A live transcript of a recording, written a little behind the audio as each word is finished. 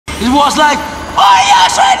It was like, oh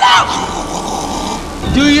yes, right now!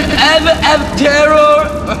 Do you ever have terror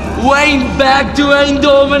weighing back to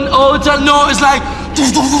Eindhoven Hotel? No, it's like...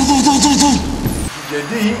 DJ,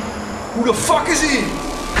 who the fuck is he?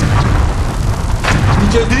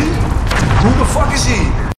 DJ, who the fuck is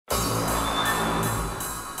he?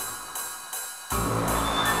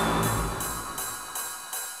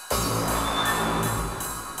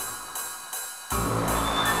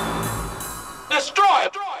 Destroy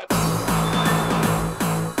it!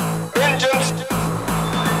 Vengeance,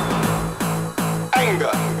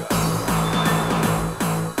 anger.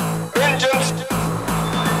 Vengeance,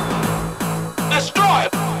 destroy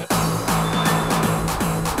it.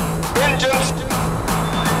 Vengeance,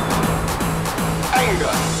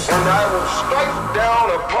 anger. And I will strike down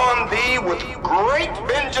upon thee with great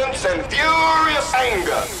vengeance and furious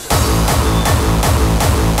anger.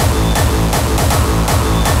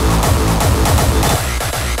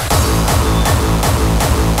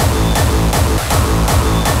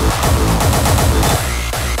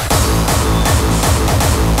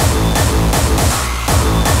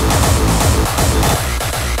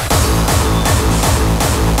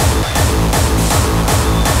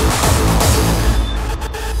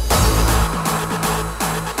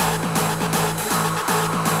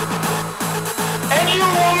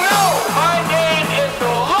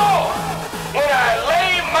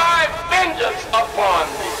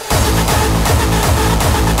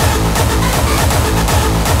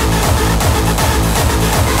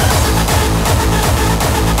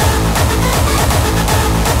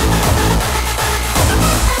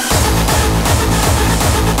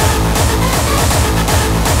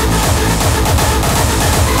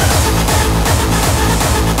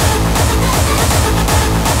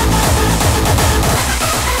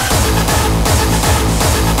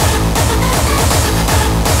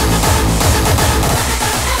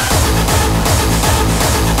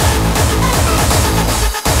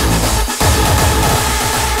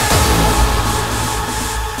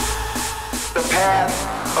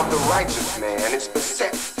 Of the righteous man is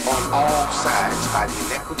beset on all sides by the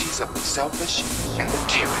inequities of the selfish and the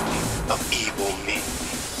tyranny of evil men.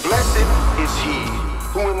 Blessed is he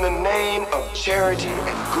who in the name of charity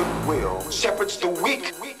and goodwill shepherds the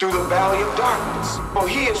weak through the valley of darkness. For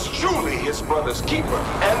he is truly his brother's keeper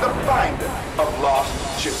and the finder of lost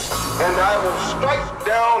children. And I will strike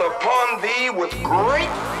down upon thee with great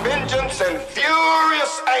vengeance and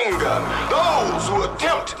furious anger those who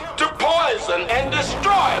attempt to poison and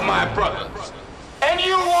destroy my brothers. And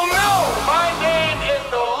you will know my name is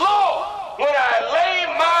the Lord when I lay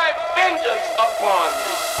my vengeance upon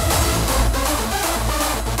thee.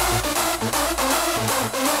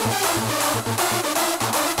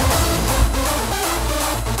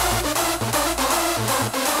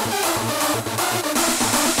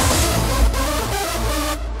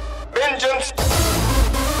 Vengeance,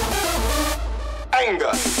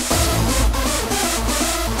 anger.